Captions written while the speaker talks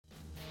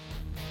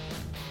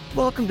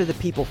Welcome to the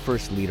People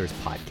First Leaders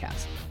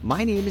podcast.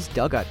 My name is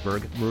Doug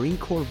Utberg, Marine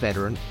Corps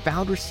veteran,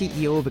 founder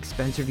CEO of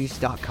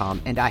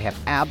ExpenseReduce.com, and I have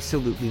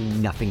absolutely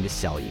nothing to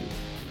sell you.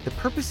 The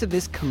purpose of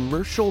this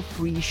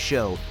commercial-free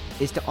show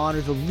is to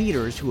honor the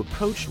leaders who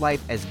approach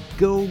life as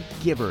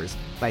go-givers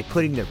by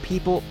putting their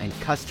people and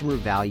customer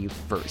value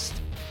first.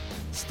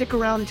 Stick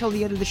around until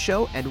the end of the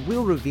show and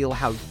we'll reveal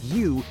how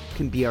you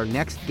can be our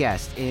next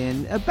guest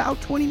in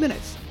about 20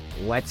 minutes.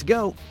 Let's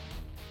go.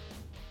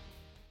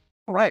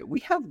 All right, we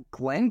have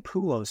Glenn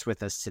Poulos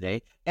with us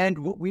today, and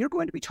what we are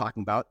going to be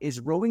talking about is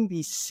rowing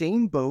the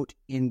same boat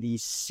in the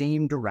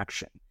same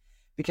direction.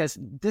 Because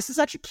this is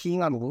actually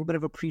keying on a little bit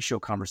of a pre-show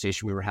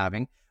conversation we were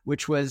having,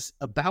 which was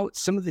about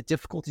some of the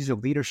difficulties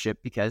of leadership,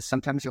 because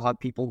sometimes you'll have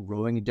people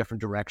rowing in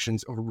different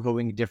directions or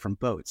rowing in different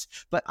boats.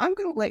 But I'm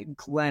going to let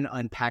Glenn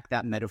unpack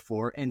that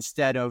metaphor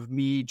instead of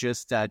me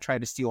just trying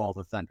to steal all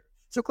the thunder.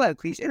 So Glenn,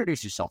 please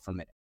introduce yourself for a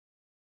minute.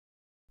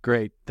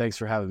 Great. Thanks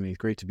for having me.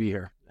 Great to be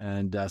here.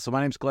 And so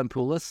my name's Glenn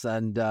Poulos,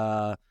 and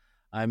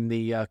I'm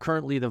the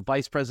currently the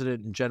Vice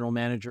President and General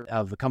Manager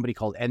of a company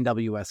called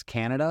NWS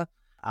Canada.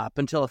 Up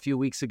until a few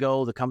weeks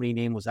ago, the company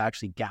name was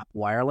actually Gap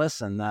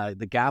Wireless, and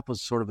the Gap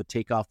was sort of a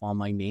takeoff on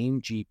my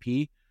name,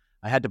 GP.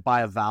 I had to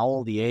buy a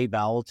vowel, the A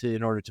vowel,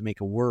 in order to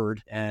make a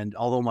word. And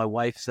although my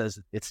wife says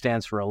it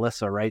stands for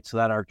Alyssa, right? So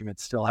that argument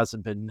still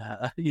hasn't been,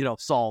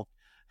 solved.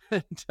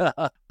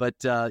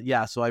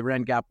 So I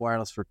ran Gap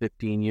Wireless for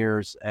 15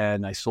 years,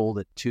 and I sold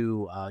it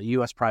to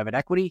U.S. private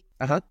equity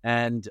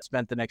and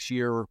spent the next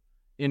year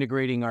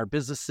integrating our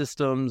business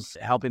systems,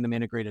 helping them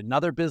integrate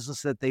another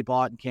business that they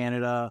bought in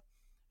Canada.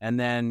 And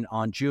then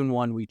on June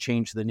 1, we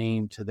changed the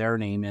name to their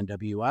name,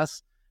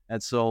 NWS.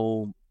 And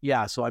so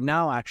I'm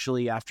now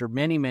actually, after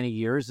many, many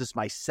years, this is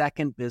my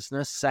second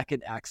business,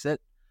 second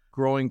exit,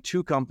 growing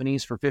two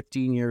companies for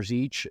 15 years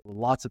each,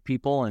 lots of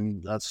people,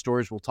 and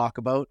stories we'll talk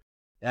about.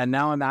 And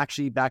now I'm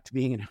actually back to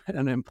being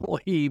an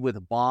employee with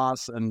a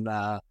boss, and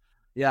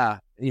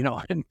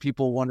and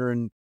people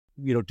wondering,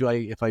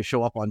 if I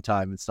show up on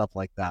time and stuff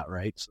like that,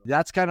 right? So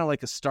that's kind of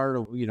like a start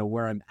of,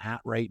 where I'm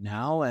at right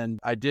now. And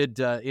I did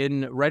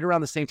right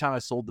around the same time I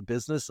sold the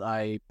business,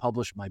 I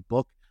published my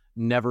book,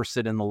 Never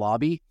Sit in the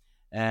Lobby.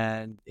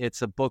 And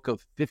it's a book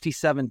of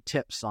 57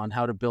 tips on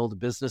how to build a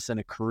business and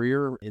a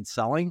career in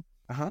selling.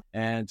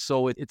 And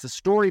so it's a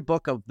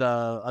storybook of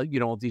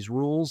the, these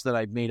rules that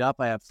I've made up.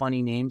 I have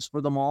funny names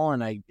for them all.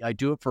 And I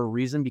do it for a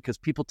reason, because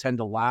people tend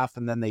to laugh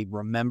and then they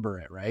remember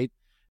it, right?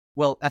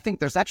 Well, I think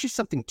there's actually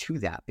something to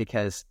that,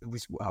 because at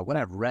least what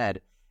I've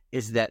read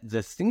is that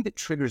the thing that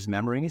triggers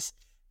memories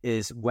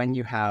is when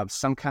you have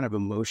some kind of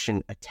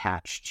emotion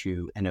attached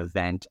to an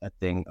event, a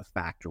thing, a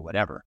fact, or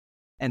whatever.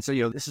 And so,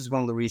 this is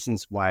one of the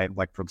reasons why,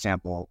 like, for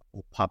example,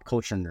 pop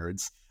culture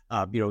nerds,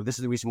 this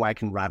is the reason why I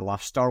can rattle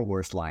off Star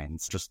Wars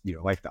lines, just,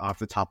 like off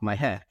the top of my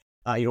head,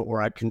 or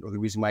the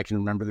reason why I can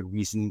remember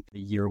the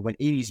year when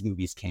 80s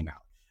movies came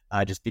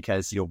out, just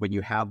because, when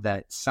you have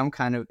that, some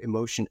kind of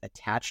emotion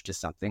attached to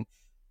something,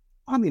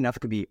 oddly enough, it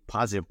could be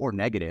positive or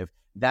negative,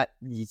 that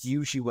is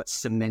usually what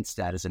cements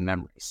that as a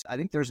memory. So I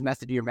think there's a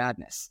method to your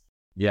madness.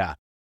 Yeah.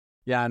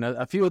 Yeah. And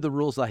a few of the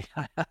rules I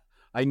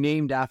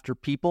named after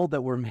people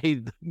that were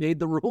made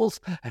the rules.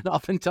 And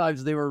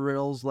oftentimes they were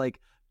rules like,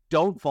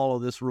 don't follow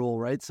this rule,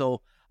 right?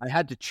 So I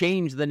had to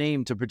change the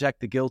name to protect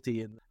the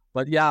guilty.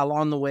 But yeah,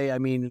 along the way, I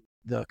mean,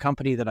 the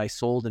company that I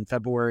sold in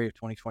February of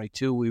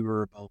 2022, we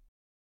were about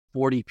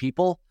 40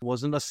 people. It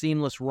wasn't a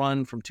seamless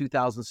run from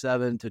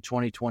 2007 to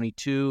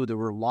 2022. There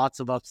were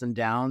lots of ups and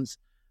downs.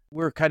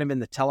 We're kind of in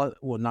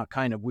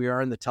we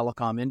are in the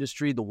telecom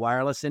industry, the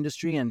wireless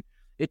industry, and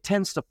it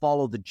tends to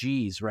follow the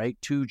Gs, right?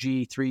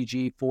 2G,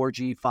 3G,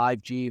 4G,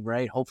 5G,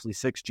 right? Hopefully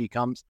 6G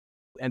comes.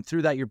 And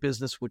through that, your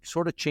business would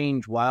sort of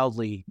change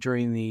wildly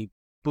during the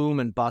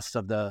boom and bust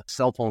of the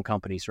cell phone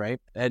companies,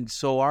 right? And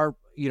so at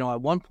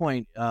one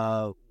point,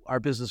 our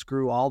business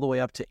grew all the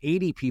way up to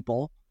 80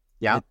 people.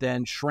 Yeah. It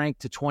then shrank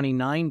to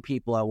 29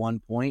 people at one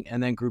point,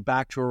 and then grew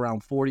back to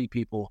around 40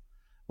 people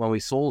when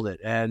we sold it.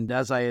 And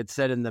as I had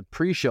said in the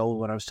pre-show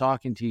when I was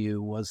talking to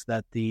you, was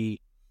that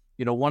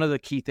one of the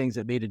key things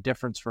that made a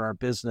difference for our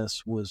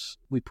business was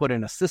we put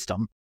in a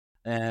system,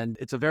 and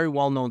it's a very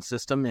well-known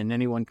system, and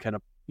anyone kind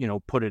of,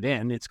 put it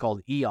in. It's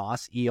called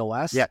EOS.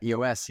 Yeah,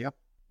 EOS, yep.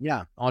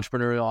 Yeah,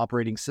 Entrepreneurial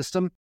Operating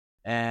System.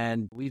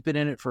 And we've been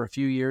in it for a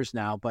few years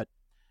now, but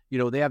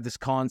they have this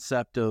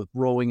concept of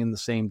rowing in the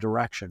same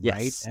direction,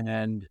 yes, right?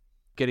 And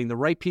getting the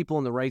right people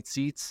in the right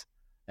seats,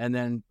 and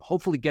then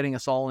hopefully getting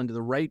us all into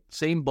the right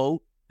same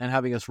boat and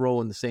having us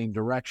row in the same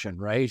direction,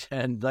 right?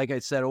 And like I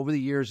said, over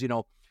the years,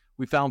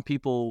 we found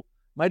people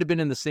might have been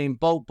in the same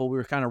boat, but we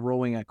were kind of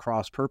rowing at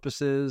cross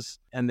purposes,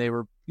 and they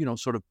were,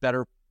 sort of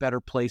better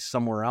placed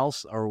somewhere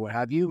else or what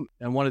have you.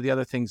 And one of the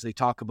other things they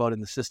talk about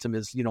in the system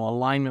is,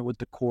 alignment with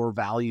the core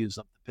values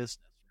of the business,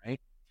 right?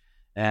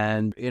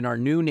 And in our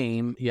new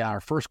name,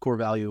 our first core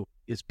value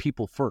is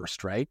people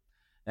first, right?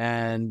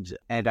 And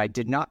I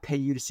did not pay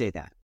you to say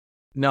that.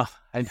 No,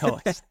 I know.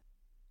 It's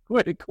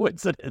quite a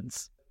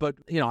coincidence. But,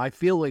 I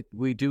feel like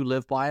we do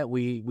live by it.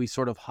 We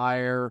sort of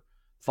hire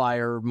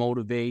fire,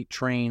 motivate,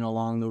 train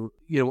along the,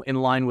 in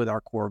line with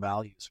our core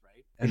values,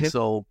 right? And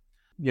so,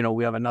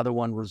 we have another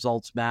one,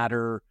 results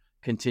matter,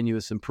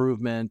 continuous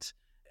improvement.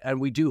 And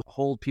we do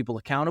hold people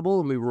accountable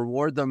and we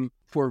reward them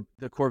for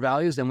the core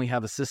values. And we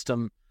have a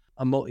system,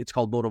 it's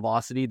called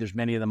Motivosity. There's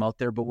many of them out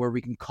there, but where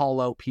we can call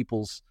out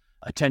people's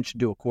attention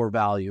to a core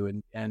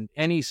value. And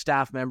any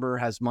staff member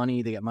has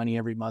money. They get money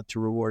every month to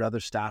reward other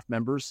staff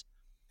members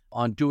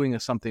on doing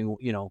something,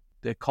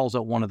 that calls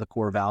out one of the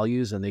core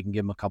values, and they can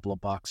give them a couple of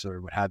bucks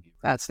or what have you.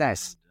 That's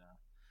nice.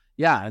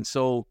 And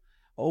so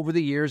over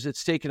the years,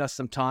 it's taken us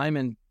some time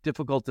and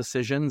difficult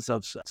decisions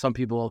of some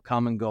people will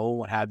come and go,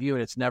 what have you.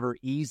 And it's never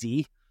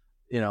easy,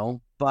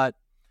 but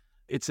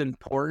it's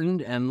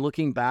important. And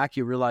looking back,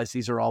 you realize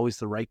these are always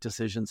the right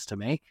decisions to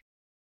make.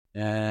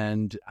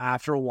 And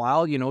after a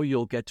while,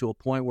 you'll get to a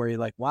point where you're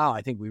like, wow,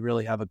 I think we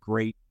really have a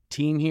great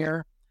team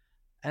here.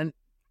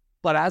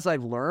 But as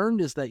I've learned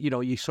is that,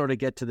 you sort of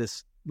get to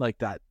this, like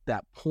that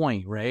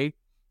point, right,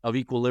 of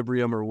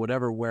equilibrium or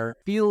whatever, where it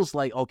feels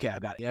like, okay,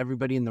 I've got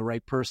everybody in the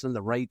right person,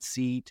 the right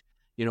seat,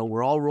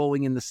 we're all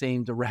rowing in the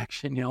same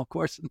direction. Of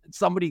course,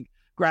 somebody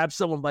grabs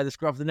someone by the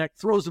scruff of the neck,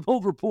 throws them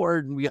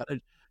overboard, and we got to,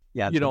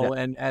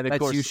 and of that's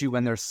course, usually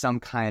when there's some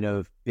kind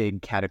of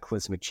big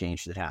cataclysmic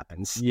change that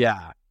happens.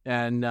 Yeah.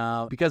 And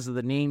because of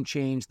the name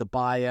change, the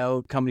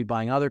buyout, company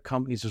buying other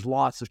companies, there's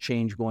lots of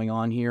change going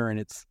on here.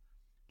 And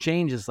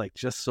change is like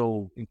just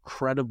so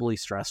incredibly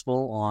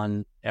stressful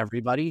on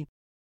everybody.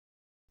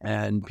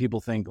 And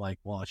people think like,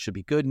 well, it should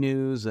be good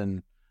news.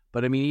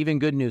 But I mean, even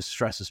good news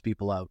stresses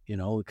people out,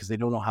 because they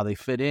don't know how they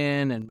fit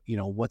in and,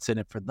 what's in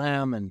it for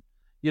them. And,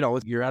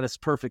 you're at a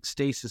perfect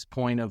stasis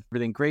point of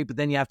everything great, but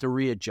then you have to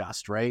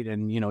readjust, right?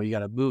 And, you got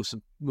to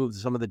move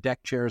some of the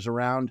deck chairs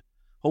around.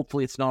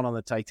 Hopefully it's not on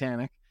the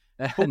Titanic.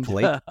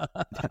 Hopefully.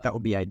 That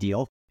would be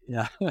ideal.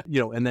 Yeah.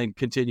 And then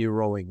continue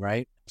rowing,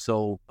 right?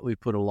 So we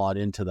put a lot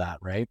into that,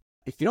 right?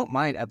 If you don't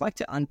mind, I'd like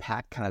to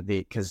unpack kind of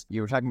because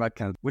you were talking about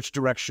kind of which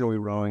direction are we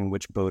rowing,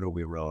 which boat are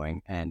we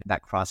rowing, and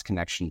that cross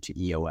connection to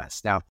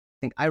EOS. Now, I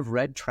think I've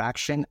read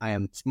Traction. I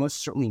am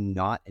most certainly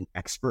not an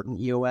expert in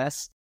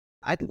EOS.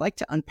 I'd like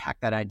to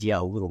unpack that idea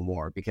a little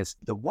more because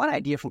the one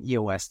idea from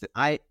EOS that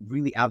I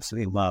really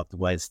absolutely loved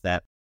was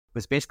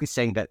basically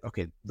saying that,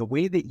 okay, the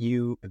way that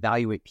you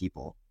evaluate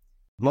people,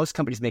 most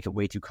companies make it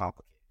way too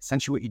complicated.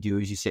 Essentially what you do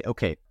is you say,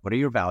 okay, what are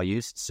your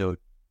values? So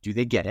do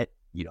they get it?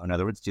 In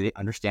other words, do they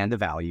understand the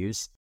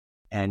values?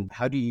 And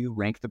how do you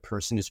rank the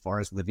person as far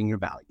as living your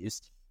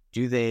values?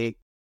 Do they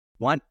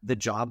want the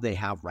job they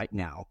have right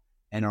now?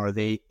 And are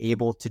they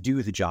able to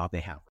do the job they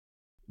have?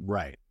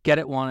 Right. Get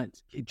it,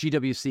 want it,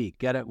 GWC,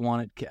 get it,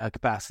 want it,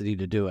 capacity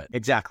to do it.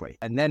 Exactly.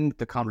 And then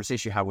the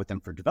conversation you have with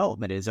them for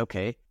development is,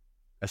 okay,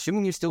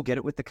 assuming you still get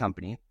it with the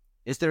company,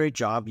 is there a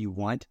job you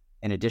want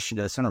in addition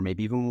to this one, or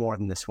maybe even more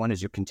than this one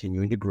as you're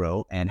continuing to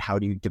grow? And how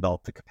do you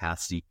develop the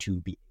capacity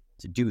to be able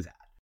to do that?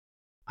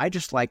 I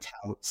just liked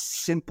how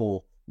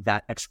simple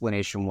that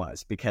explanation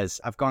was because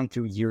I've gone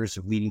through years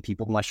of leading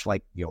people, much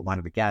like, a lot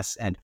of the guests,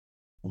 and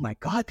oh my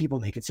God, people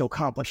make it so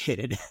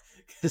complicated.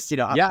 Because,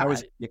 I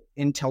was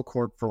Intel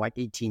Corp for like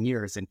 18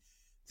 years and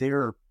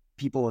their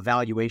people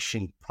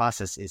evaluation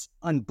process is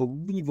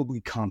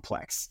unbelievably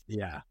complex.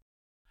 Yeah.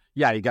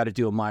 Yeah, you got to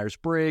do a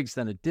Myers-Briggs,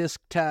 then a DISC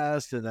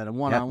test, and then a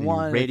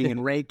one-on-one. Rating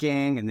and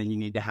ranking, and then you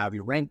need to have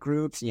your rank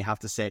groups, and you have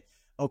to say,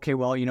 okay,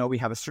 well, we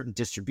have a certain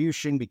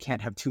distribution. We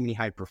can't have too many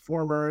high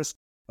performers.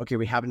 Okay,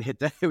 we haven't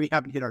hit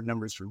our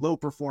numbers for low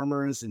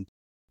performers, and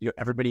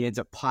everybody ends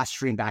up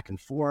posturing back and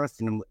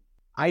forth. And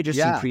I just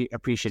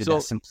appreciated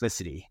that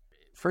simplicity.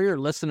 For your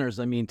listeners,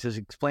 I mean, to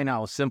explain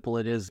how simple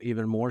it is,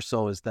 even more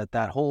so, is that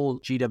whole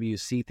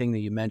GWC thing that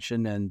you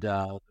mentioned and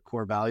the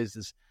core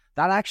values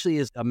that actually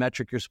is a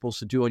metric you're supposed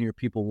to do on your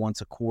people once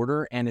a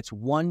quarter, and it's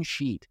one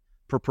sheet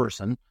per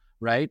person,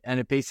 right? And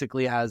it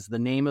basically has the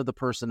name of the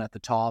person at the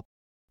top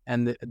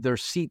and their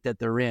seat that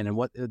they're in,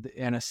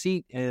 and a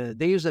seat.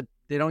 They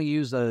don't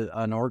use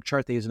an org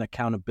chart; they use an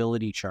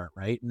accountability chart,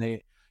 right? And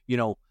they,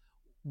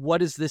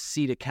 what is this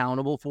seat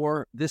accountable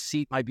for? This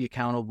seat might be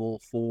accountable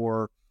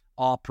for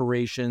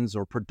operations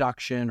or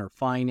production or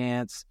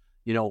finance,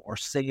 or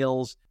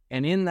sales.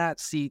 And in that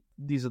seat,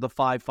 these are the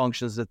 5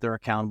 functions that they're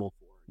accountable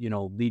for.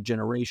 Lead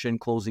generation,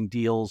 closing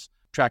deals,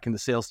 tracking the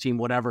sales team,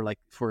 whatever, like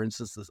for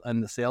instance,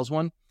 and the sales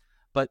one.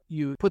 But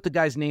you put the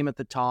guy's name at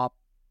the top,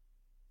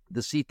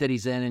 the seat that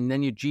he's in, and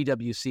then you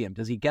GWC him.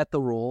 Does he get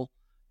the role?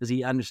 Does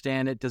he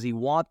understand it? Does he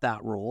want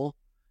that role?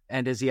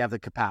 And does he have the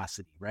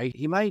capacity, right?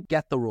 He might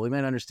get the role, he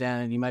might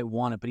understand it, he might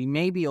want it, but he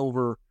may be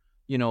over,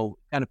 kind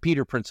of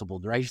Peter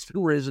principled, right? He's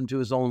been risen to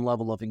his own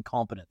level of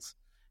incompetence.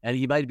 And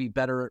he might be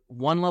better at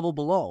one level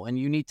below, and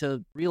you need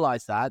to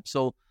realize that.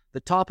 So the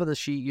top of the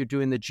sheet, you're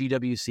doing the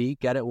GWC,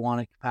 get it, want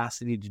it,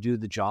 capacity to do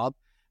the job.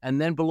 And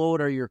then below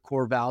it are your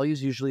core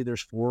values. Usually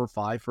there's 4 or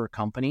 5 for a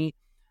company.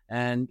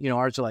 And,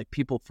 ours are like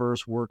people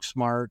first, work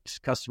smart,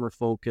 customer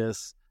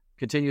focus,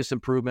 continuous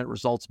improvement,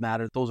 results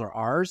matter. Those are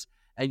ours.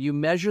 And you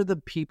measure the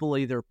people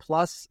either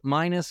plus,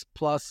 minus,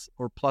 plus,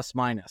 or plus,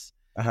 minus.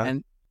 Uh-huh.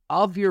 And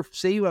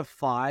say you have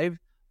 5,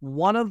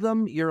 One of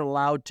them, you're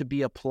allowed to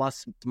be a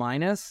plus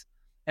minus.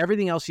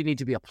 Everything else, you need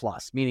to be a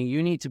plus, meaning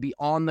you need to be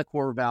on the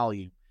core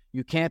value.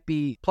 You can't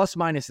be plus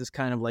minus is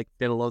kind of like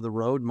middle of the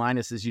road.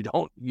 Minus is you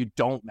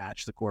don't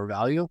match the core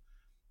value.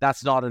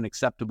 That's not an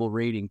acceptable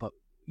rating, but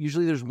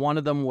usually there's one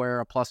of them where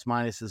a plus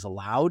minus is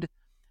allowed,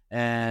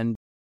 and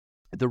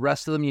the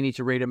rest of them you need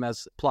to rate them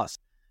as plus.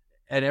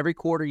 And every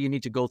quarter you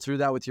need to go through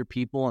that with your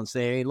people and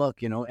say, hey,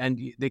 look,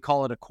 and they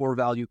call it a core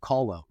value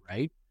call out,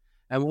 right?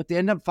 And what they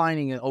end up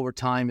finding over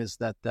time is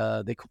that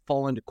they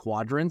fall into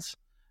quadrants.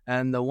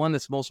 And the one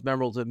that's most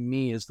memorable to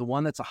me is the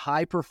one that's a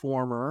high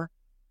performer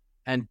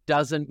and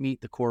doesn't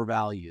meet the core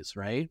values,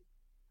 right?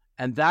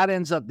 And that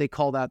ends up, they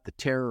call that the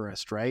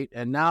terrorist, right?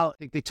 And now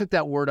they took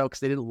that word out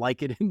because they didn't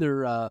like it in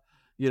their,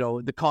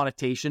 the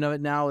connotation of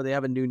it now. They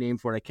have a new name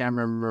for it. I can't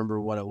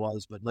remember what it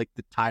was, but like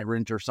the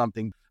tyrant or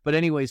something. But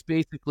anyways,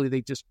 basically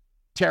they just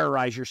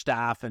terrorize your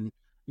staff and,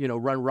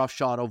 run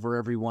roughshod over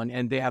everyone.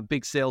 And they have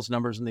big sales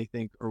numbers and they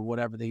think, or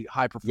whatever, they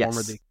high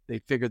performer, Yes. they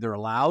figure they're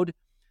allowed.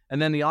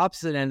 And then the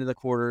opposite end of the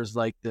quarter is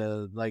like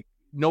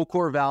no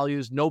core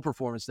values, no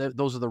performance.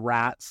 Those are the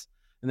rats.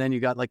 And then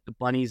you got like the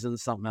bunnies and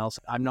something else.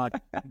 I'm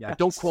not,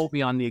 don't quote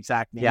me on the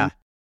exact name. Yeah.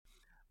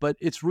 But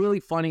it's really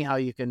funny how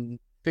you can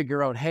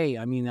figure out, hey,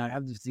 I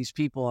have these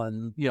people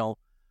and,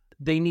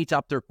 they need to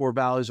up their core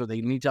values or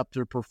they need to up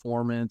their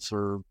performance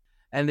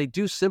and they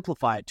do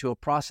simplify it to a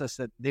process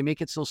that they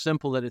make it so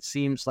simple that it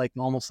seems like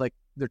almost like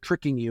they're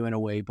tricking you in a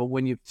way. But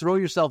when you throw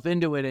yourself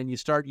into it and you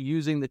start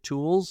using the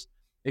tools,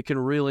 it can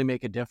really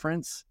make a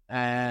difference.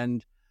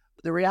 And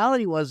the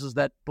reality is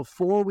that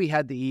before we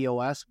had the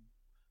EOS,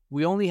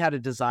 we only had a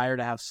desire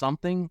to have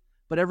something,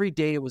 but every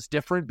day it was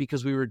different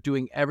because we were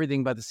doing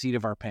everything by the seat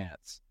of our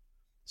pants.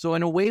 So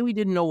in a way, we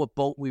didn't know what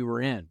boat we were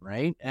in,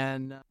 right?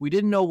 And we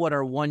didn't know what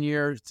our 1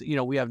 year,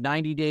 we have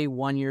 90-day,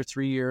 1 year,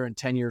 3 year, and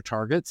 10-year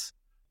targets.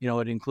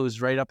 It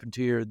includes right up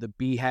into the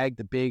BHAG,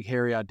 the big,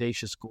 hairy,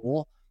 audacious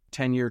goal,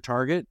 10-year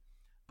target.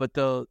 But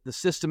the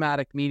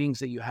systematic meetings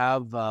that you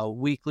have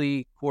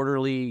weekly,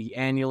 quarterly,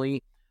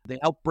 annually, they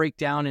help break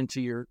down into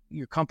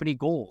your company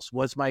goals.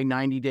 What's my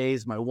 90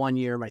 days, my 1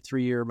 year, my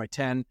 3 year, my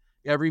 10?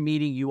 Every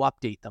meeting you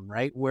update them,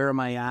 right? Where am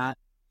I at?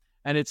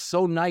 And it's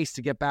so nice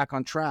to get back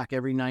on track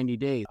every 90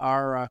 days.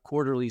 Our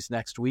quarterly's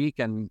next week.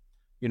 And,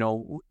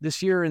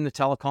 this year in the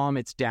telecom,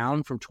 it's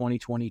down from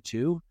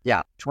 2022.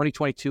 Yeah.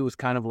 2022 was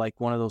kind of like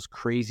one of those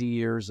crazy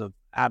years of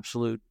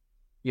absolute,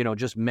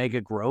 just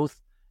mega growth.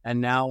 And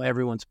now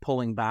everyone's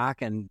pulling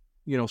back and,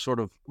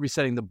 sort of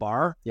resetting the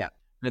bar. Yeah.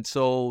 And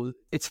so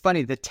it's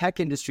funny, the tech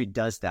industry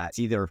does that. It's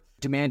either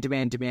demand,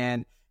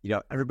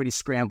 everybody's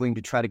scrambling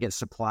to try to get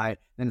supply.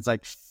 And it's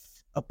like,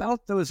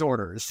 about those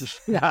orders.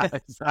 Yeah,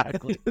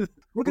 exactly.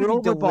 We're going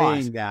to be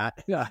delaying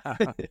that. Yeah.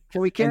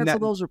 Can we cancel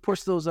those or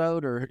push those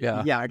out or?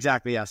 Yeah. Yeah,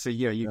 exactly. Yeah. So,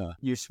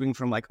 you swing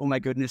from like, oh my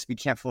goodness, we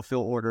can't fulfill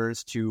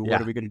orders to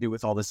what are we going to do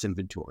with all this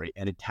inventory?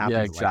 And it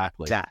happens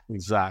exactly. like that.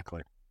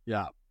 Exactly.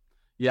 Yeah.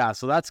 Yeah.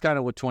 So that's kind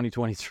of what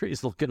 2023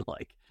 is looking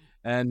like.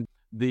 And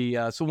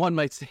so one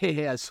might say,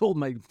 hey, I sold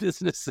my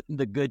business in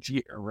the good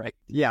year, right?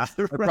 Yeah.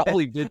 I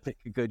probably did pick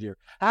a good year.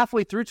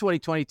 Halfway through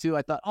 2022,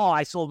 I thought,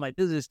 I sold my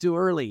business too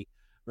early,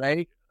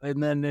 right?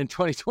 And then in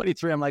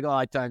 2023, I'm like,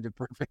 I timed it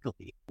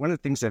perfectly. One of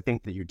the things I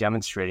think that you're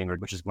demonstrating,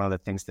 which is one of the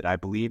things that I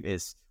believe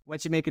is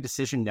once you make a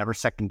decision, never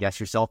second guess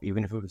yourself,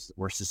 even if it was the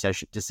worst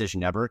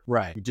decision ever.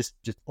 Right. You just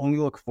only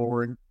look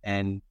forward,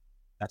 and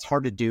that's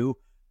hard to do,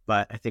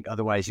 but I think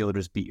otherwise you'll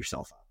just beat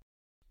yourself up.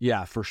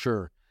 Yeah, for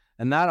sure.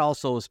 And that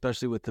also,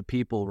 especially with the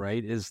people,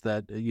 right, is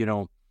that,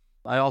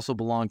 I also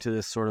belong to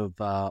this sort of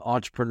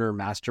entrepreneur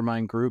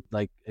mastermind group.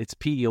 Like it's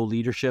PEO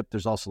leadership.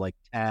 There's also like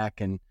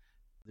tech and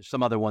there's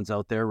some other ones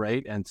out there,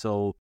 right? And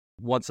so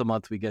once a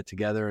month we get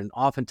together and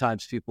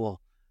oftentimes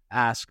people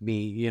ask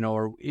me,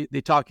 or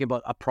they're talking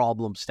about a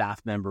problem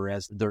staff member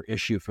as their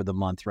issue for the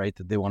month, right?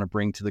 That they want to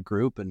bring to the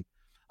group. And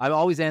I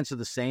always answer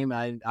the same.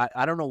 I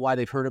don't know why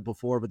they've heard it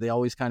before, but they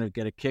always kind of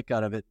get a kick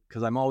out of it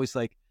because I'm always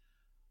like,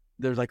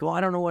 there's like,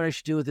 I don't know what I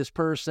should do with this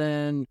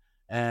person.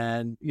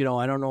 And,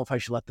 I don't know if I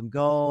should let them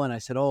go. And I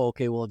said,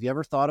 okay, well, have you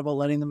ever thought about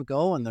letting them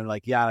go? And they're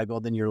like, yeah. I go,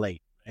 then you're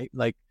late, right?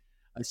 Like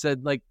I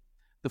said, like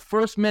the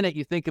first minute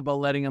you think about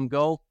letting them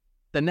go,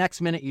 the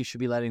next minute you should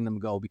be letting them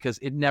go because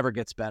it never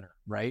gets better,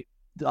 right?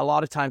 A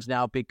lot of times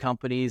now, big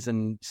companies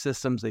and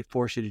systems, they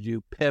force you to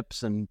do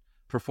PIPs and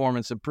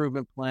performance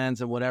improvement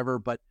plans and whatever.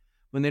 But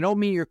when they don't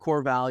meet your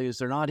core values,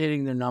 they're not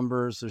hitting their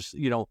numbers. There's,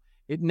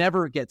 it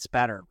never gets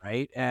better,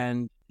 right?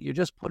 And you're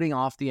just putting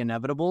off the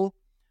inevitable.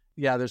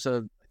 Yeah, I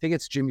think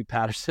it's Jimmy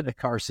Patterson, a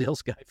car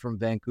sales guy from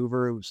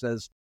Vancouver, who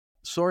says,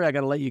 sorry, I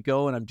got to let you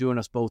go and I'm doing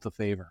us both a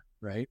favor,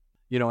 right?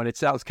 And it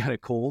sounds kind of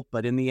cold,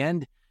 but in the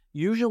end,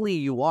 usually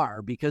you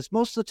are because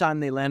most of the time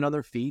they land on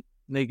their feet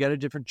and they get a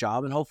different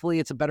job and hopefully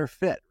it's a better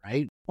fit,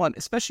 right? Well,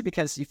 especially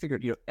because you figure,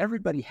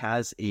 everybody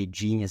has a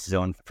genius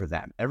zone for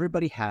them.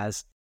 Everybody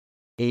has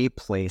a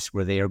place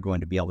where they are going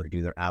to be able to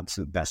do their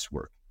absolute best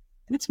work.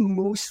 And it's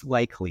most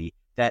likely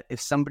that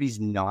if somebody's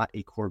not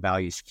a core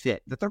values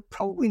fit, that they're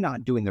probably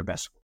not doing their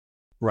best work.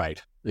 Right.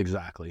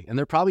 Exactly. And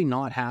they're probably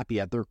not happy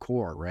at their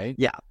core, right?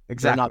 Yeah,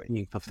 exactly. They're not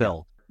being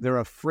fulfilled. They're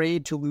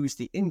afraid to lose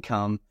the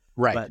income,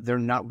 Right. but they're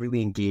not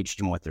really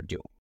engaged in what they're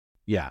doing.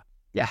 Yeah.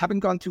 Yeah, having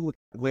gone through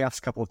layoffs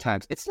a couple of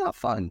times, it's not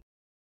fun.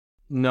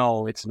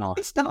 No, it's not.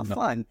 It's not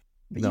fun,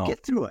 but you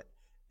get through it.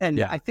 And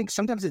I think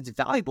sometimes it's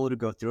valuable to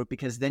go through it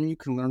because then you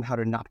can learn how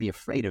to not be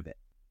afraid of it.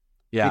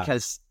 Yeah.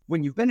 Because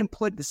when you've been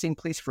employed at the same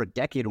place for a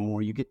decade or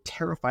more, you get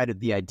terrified of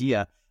the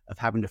idea of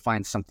having to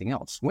find something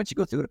else. Once you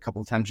go through it a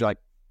couple of times, you're like,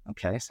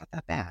 okay, it's not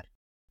that bad.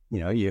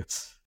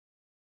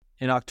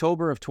 In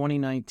October of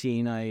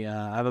 2019, I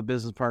have a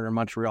business partner in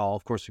Montreal.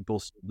 Of course, we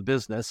both sold the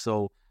business,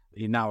 so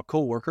he's now a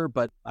coworker.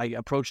 But I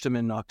approached him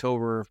in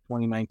October of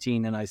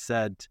 2019, and I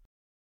said,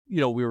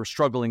 we were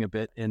struggling a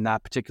bit in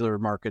that particular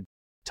market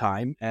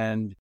time.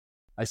 And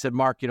I said,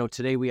 Mark,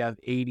 today we have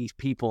 80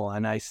 people.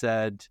 And I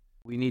said,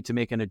 we need to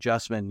make an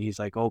adjustment. And he's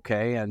like,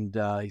 okay. And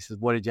he says,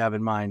 what did you have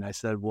in mind? I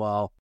said,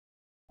 well,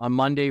 on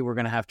Monday, we're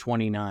going to have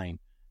 29.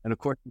 And of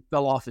course, he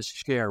fell off his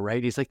chair,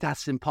 right? He's like,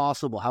 that's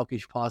impossible. How could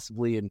you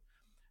possibly? And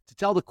to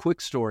tell the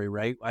quick story,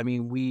 right? I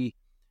mean,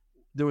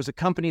 there was a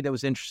company that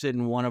was interested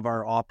in one of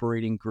our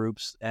operating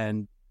groups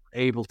and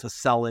able to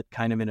sell it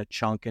kind of in a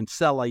chunk. And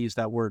sell, I use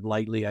that word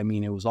lightly. I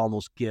mean, it was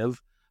almost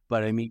give.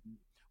 But I mean,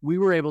 we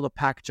were able to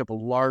package up a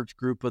large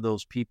group of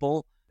those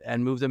people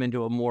and move them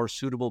into a more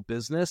suitable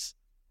business.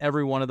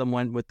 Every one of them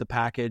went with the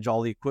package.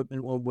 All the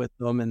equipment went with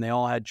them, and they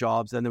all had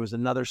jobs. Then there was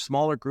another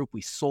smaller group.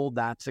 We sold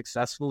that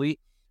successfully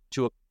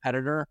to a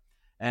competitor.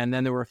 And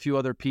then there were a few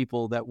other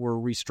people that were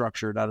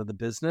restructured out of the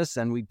business.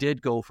 And we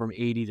did go from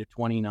 80 to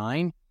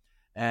 29.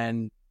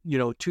 And,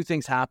 two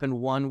things happened.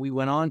 One, we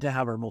went on to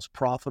have our most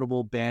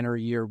profitable banner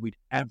year we'd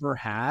ever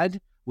had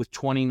with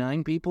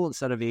 29 people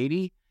instead of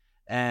 80.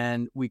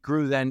 And we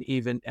grew then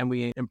and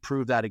we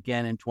improved that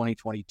again in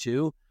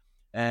 2022.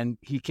 And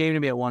he came to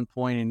me at one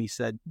point and he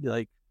said,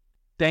 like,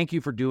 thank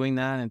you for doing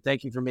that. And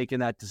thank you for making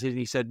that decision.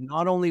 He said,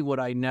 not only would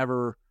I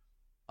never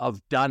have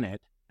done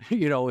it,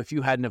 if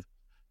you hadn't have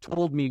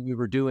told me we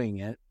were doing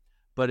it,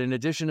 but in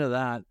addition to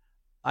that,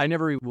 I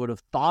never would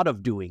have thought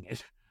of doing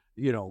it,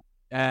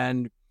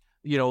 and,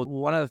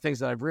 one of the things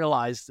that I've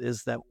realized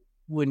is that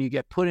when you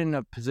get put in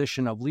a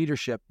position of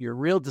leadership, your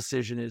real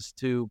decision is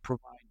to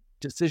provide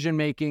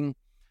decision-making,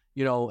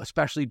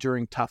 especially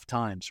during tough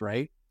times,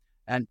 right?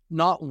 And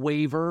not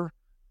waver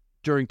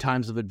during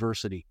times of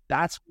adversity.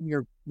 That's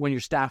when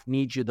your staff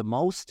needs you the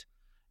most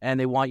and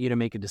they want you to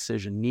make a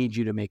decision,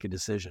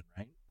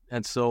 right?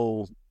 And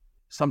so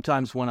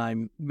sometimes when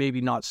I'm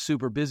maybe not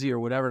super busy or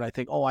whatever, and I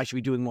think, I should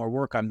be doing more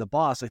work, I'm the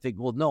boss. I think,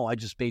 well, no, I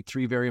just made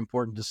 3 very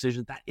important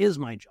decisions. That is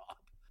my job.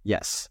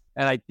 Yes.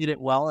 And I did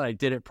it well and I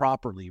did it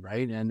properly,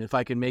 right? And if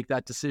I can make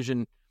that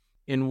decision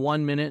in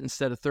 1 minute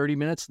instead of 30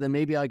 minutes, then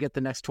maybe I get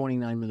the next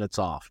 29 minutes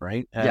off,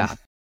 right? Yeah.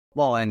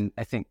 Well, and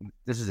I think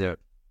this is a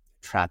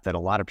trap that a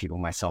lot of people,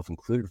 myself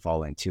included,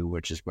 fall into,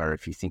 which is where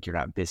if you think you're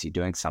not busy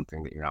doing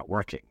something, that you're not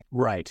working.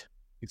 Right.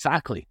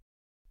 Exactly.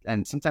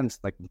 And sometimes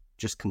like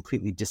just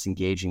completely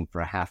disengaging for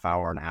a half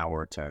hour, an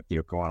hour to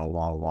go on a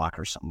long walk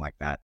or something like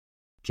that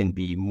can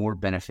be more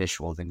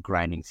beneficial than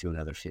grinding through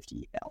another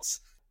 50 emails.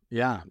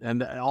 Yeah.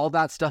 And all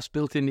that stuff's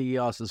built into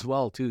EOS as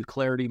well, too.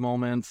 Clarity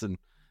moments. And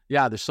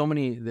there's so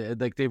many,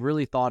 like they've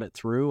really thought it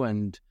through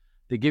and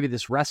they give you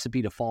this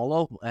recipe to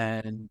follow.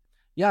 And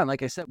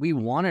like I said, we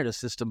wanted a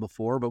system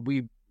before, but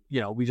we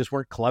just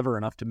weren't clever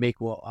enough to make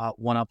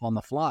one up on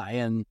the fly.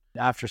 And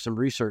after some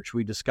research,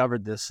 we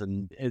discovered this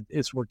and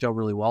it's worked out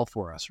really well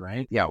for us,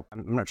 right? Yeah.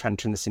 I'm not trying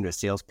to turn this into a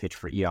sales pitch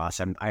for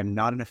EOS. I'm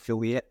not an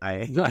affiliate.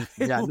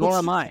 Nor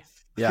am I.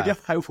 Yeah.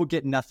 I will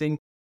get nothing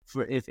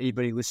for if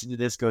anybody listening to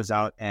this goes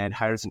out and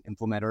hires an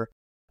implementer.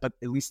 But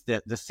at least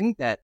the thing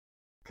that,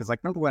 because like,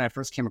 remember when I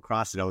first came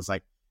across it, I was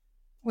like,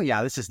 well,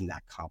 yeah, this isn't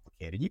that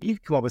complicated. You can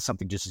come up with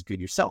something just as good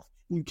yourself.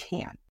 You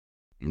can.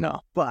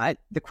 No. But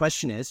the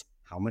question is,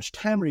 how much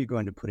time are you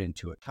going to put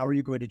into it? How are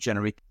you going to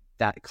generate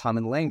that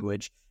common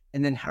language?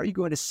 And then how are you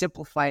going to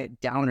simplify it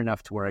down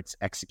enough to where it's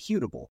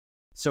executable?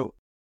 So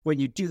when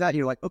you do that,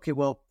 you're like, okay,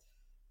 well,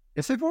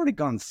 if I've already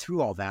gone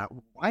through all that,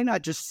 why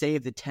not just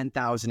save the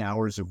 10,000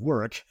 hours of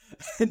work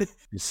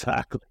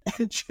Exactly.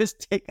 and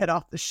just take it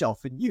off the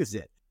shelf and use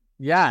it?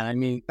 Yeah. I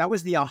mean, that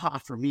was the aha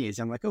for me is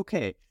I'm like,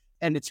 okay.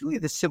 And it's really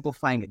the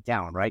simplifying it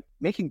down, right?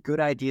 Making good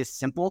ideas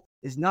simple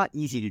is not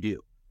easy to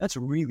do. That's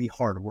really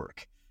hard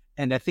work.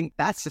 And I think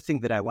that's the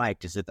thing that I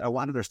liked is that a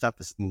lot of their stuff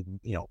is,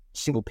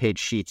 single page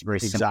sheets, very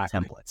simple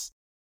templates.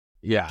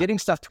 Yeah. Getting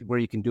stuff to where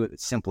you can do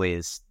it simply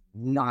is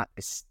not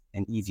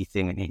an easy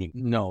thing in any.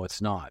 No,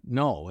 it's not.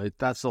 No,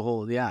 that's the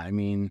whole, I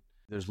mean,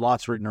 there's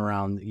lots written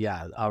around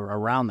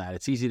that.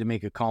 It's easy to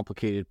make a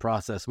complicated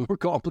process more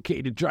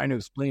complicated trying to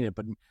explain it,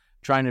 but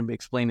trying to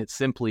explain it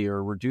simply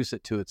or reduce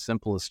it to its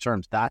simplest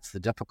terms, that's the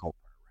difficult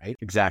part, right?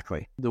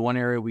 Exactly. The one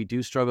area we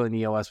do struggle in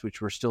EOS,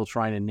 which we're still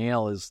trying to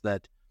nail, is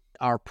that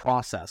our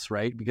process,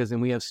 right? Because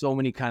then we have so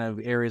many kind of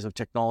areas of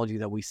technology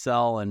that we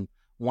sell, and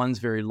one's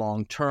very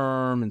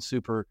long-term and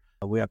super,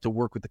 we have to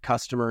work with the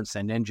customer and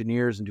send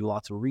engineers and do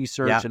lots of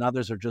research, and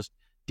others are just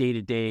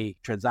day-to-day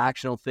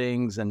transactional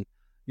things. And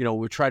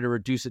we try to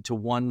reduce it to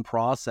one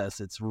process.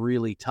 It's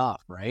really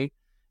tough, right?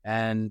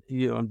 And,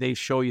 they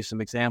show you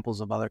some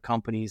examples of other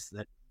companies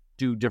that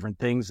do different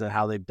things and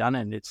how they've done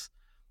it. And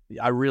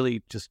I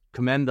really just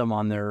commend them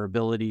on their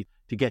ability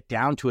to get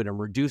down to it and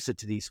reduce it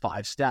to these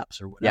 5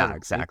 steps or whatever. Yeah,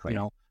 exactly.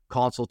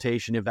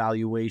 Consultation,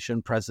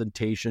 evaluation,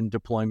 presentation,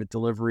 deployment,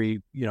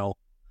 delivery,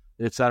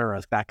 et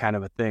cetera, that kind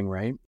of a thing,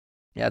 right?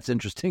 Yeah, it's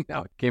interesting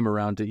how it came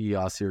around to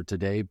EOS here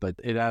today, but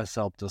it has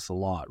helped us a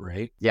lot,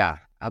 right? Yeah,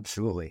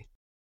 absolutely.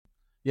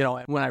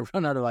 When I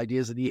run out of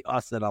ideas at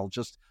EOS, then I'll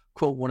just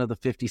quote one of the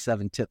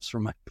 57 tips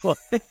from my book.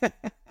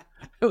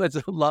 It's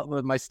a lot.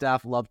 My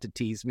staff love to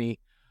tease me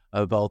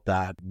about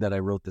that I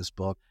wrote this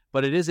book.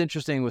 But it is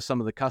interesting with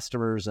some of the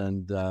customers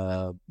and,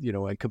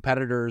 and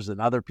competitors and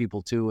other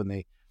people too. And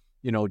they,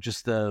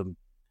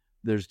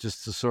 there's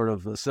just a sort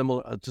of a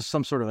similar, just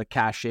some sort of a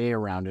cachet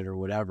around it or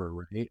whatever,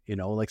 right?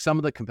 Like some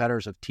of the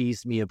competitors have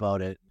teased me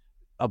about it,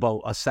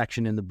 about a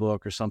section in the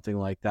book or something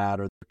like that.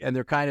 And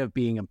they're kind of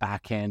being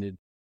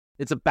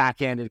it's a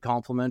backhanded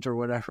compliment or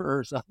whatever,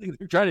 or something.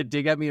 They're trying to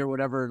dig at me or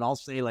whatever. And I'll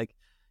say like,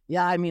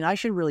 yeah, I mean, I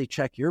should really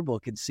check your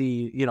book and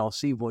see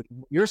what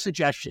your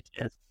suggestion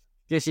is.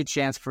 Gives you a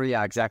chance for,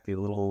 exactly, a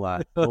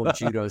little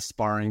judo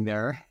sparring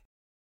there.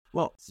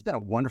 Well, it's been a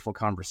wonderful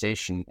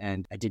conversation,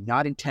 and I did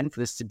not intend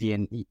for this to be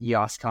an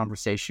EOS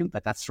conversation,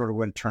 but that's sort of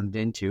what it turned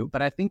into.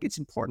 But I think it's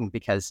important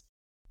because,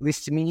 at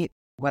least to me,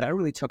 what I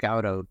really took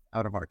out of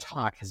our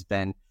talk has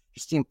been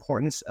just the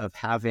importance of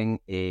having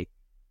a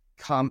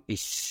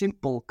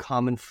simple,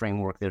 common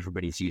framework that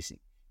everybody's using.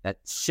 That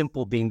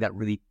simple being that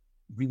really,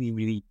 really,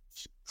 really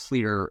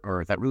clear,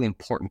 or that really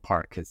important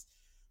part, because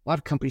a lot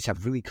of companies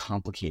have really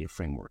complicated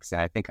frameworks.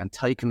 And I think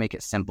until you can make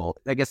it simple,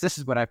 I guess this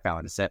is what I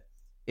found, is that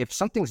if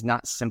something's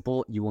not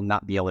simple, you will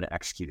not be able to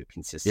execute it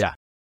consistently. Yeah,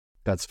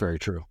 that's very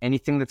true.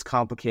 Anything that's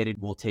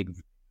complicated will take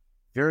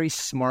very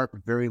smart,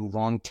 very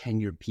long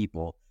tenured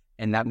people.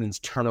 And that means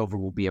turnover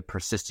will be a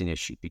persistent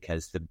issue,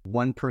 because the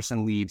one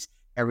person leaves,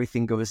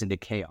 everything goes into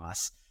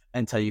chaos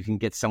until you can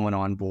get someone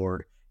on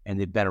board and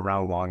they've been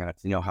around long enough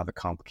to know how the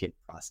complicated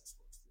process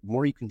works. The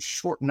more you can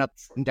shorten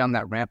down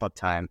that ramp up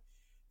time,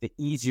 the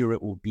easier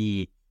it will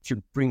be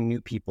to bring new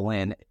people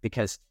in.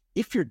 Because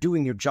if you're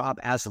doing your job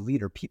as a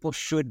leader, people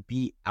should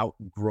be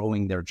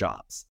outgrowing their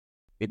jobs.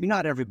 Maybe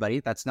not everybody,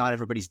 that's not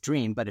everybody's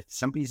dream, but if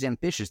somebody's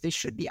ambitious, they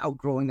should be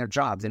outgrowing their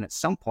jobs. And at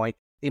some point,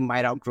 they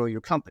might outgrow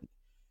your company.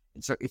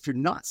 And so if you're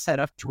not set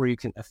up to where you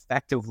can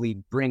effectively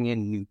bring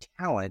in new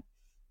talent,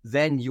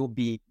 then you'll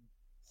be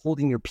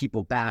holding your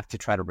people back to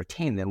try to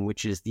retain them,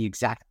 which is the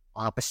exact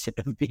opposite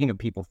of being a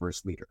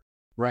people-first leader.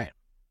 Right.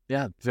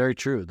 Yeah, very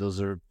true.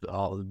 Those are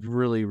all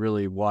really,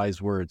 really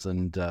wise words,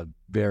 and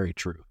very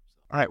true.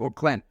 All right. Well,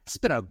 Glenn, it's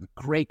been a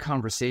great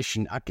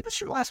conversation. Give us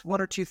your last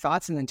 1 or 2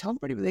 thoughts, and then tell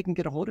everybody where they can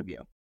get a hold of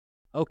you.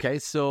 Okay.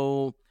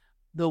 So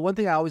the one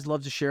thing I always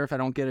love to share, if I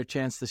don't get a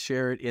chance to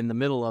share it in the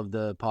middle of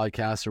the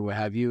podcast or what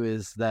have you,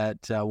 is that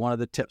one of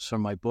the tips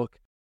from my book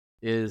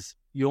is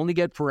you only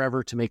get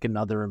forever to make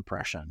another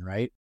impression,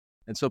 right?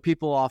 And so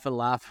people often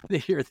laugh when they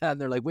hear that,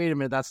 and they're like, wait a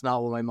minute, that's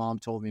not what my mom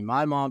told me.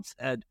 My mom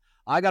said,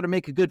 I got to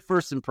make a good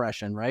first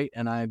impression, right?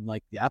 And I'm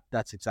like, yep,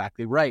 that's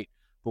exactly right.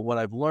 But what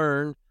I've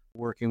learned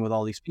working with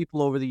all these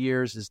people over the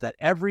years is that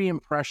every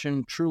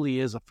impression truly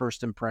is a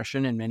first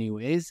impression in many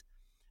ways.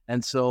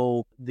 And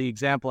so the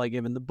example I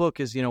give in the book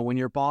is, when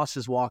your boss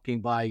is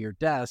walking by your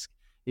desk,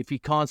 if he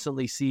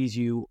constantly sees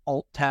you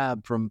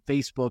alt-tab from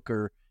Facebook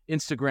or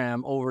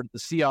Instagram over the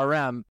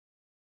CRM,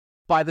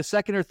 by the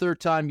second or third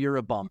time, you're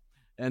a bum.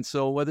 And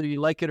so whether you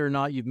like it or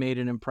not, you've made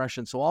an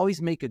impression. So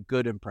always make a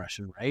good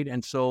impression, right?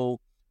 And so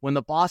when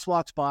the boss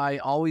walks by,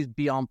 always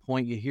be on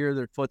point. You hear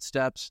their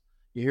footsteps,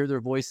 you hear their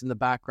voice in the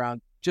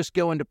background. Just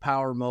go into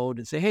power mode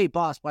and say, hey,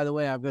 boss, by the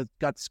way, I've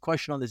got this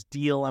question on this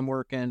deal I'm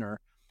working, or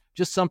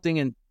just something,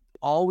 and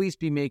always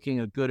be making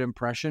a good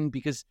impression,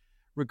 because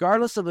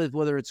regardless of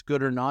whether it's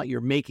good or not, you're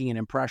making an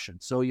impression.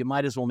 So you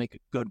might as well make a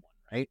good one,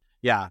 right?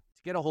 Yeah.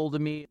 To get a hold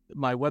of me,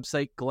 my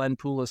website,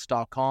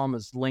 glennpoulos.com,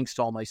 is links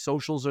to all my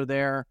socials are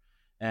there.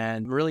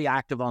 And really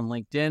active on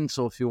LinkedIn.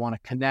 So if you want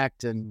to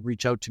connect and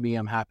reach out to me,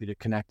 I'm happy to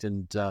connect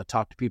and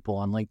talk to people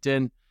on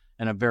LinkedIn.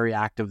 And I'm very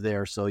active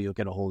there, so you'll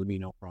get a hold of me,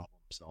 no problem.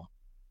 So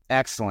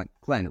excellent.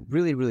 Glenn,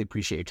 really, really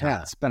appreciate your time.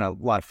 Yeah. It's been a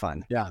lot of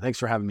fun. Yeah, thanks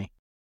for having me.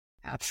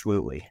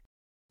 Absolutely.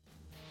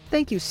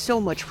 Thank you so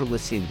much for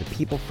listening to the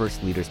People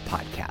First Leaders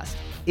podcast.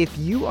 If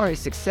you are a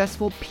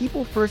successful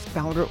People First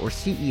founder or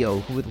CEO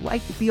who would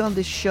like to be on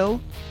this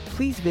show,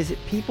 please visit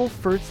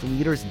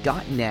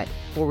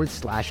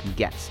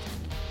peoplefirstleaders.net/guest.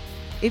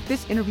 If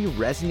this interview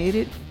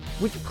resonated,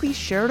 would you please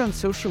share it on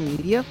social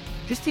media?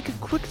 Just take a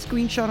quick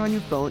screenshot on your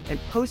phone and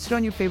post it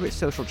on your favorite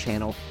social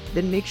channel,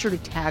 then make sure to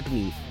tag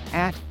me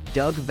at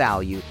Doug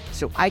Value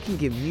so I can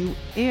give you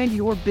and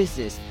your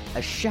business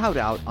a shout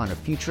out on a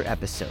future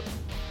episode.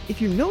 If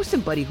you know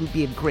somebody who'd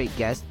be a great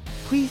guest,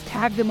 please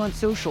tag them on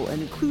social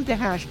and include the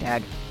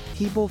hashtag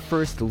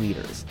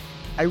PeopleFirstLeaders.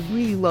 I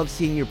really love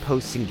seeing your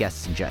posts and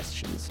guest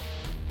suggestions.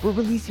 We're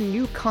releasing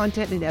new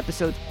content and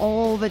episodes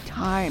all the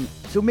time,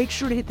 so make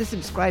sure to hit the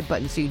subscribe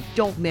button so you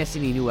don't miss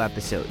any new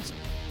episodes.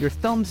 Your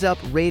thumbs up,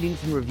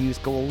 ratings, and reviews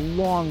go a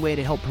long way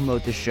to help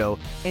promote the show,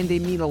 and they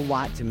mean a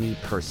lot to me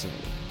personally.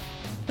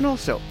 And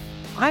also,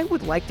 I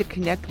would like to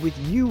connect with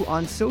you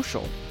on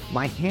social.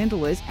 My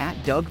handle is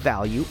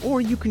 @DougValue, or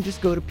you can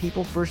just go to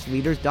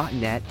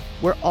peoplefirstleaders.net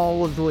where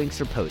all of the links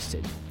are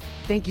posted.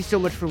 Thank you so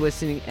much for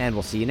listening, and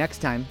we'll see you next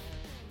time.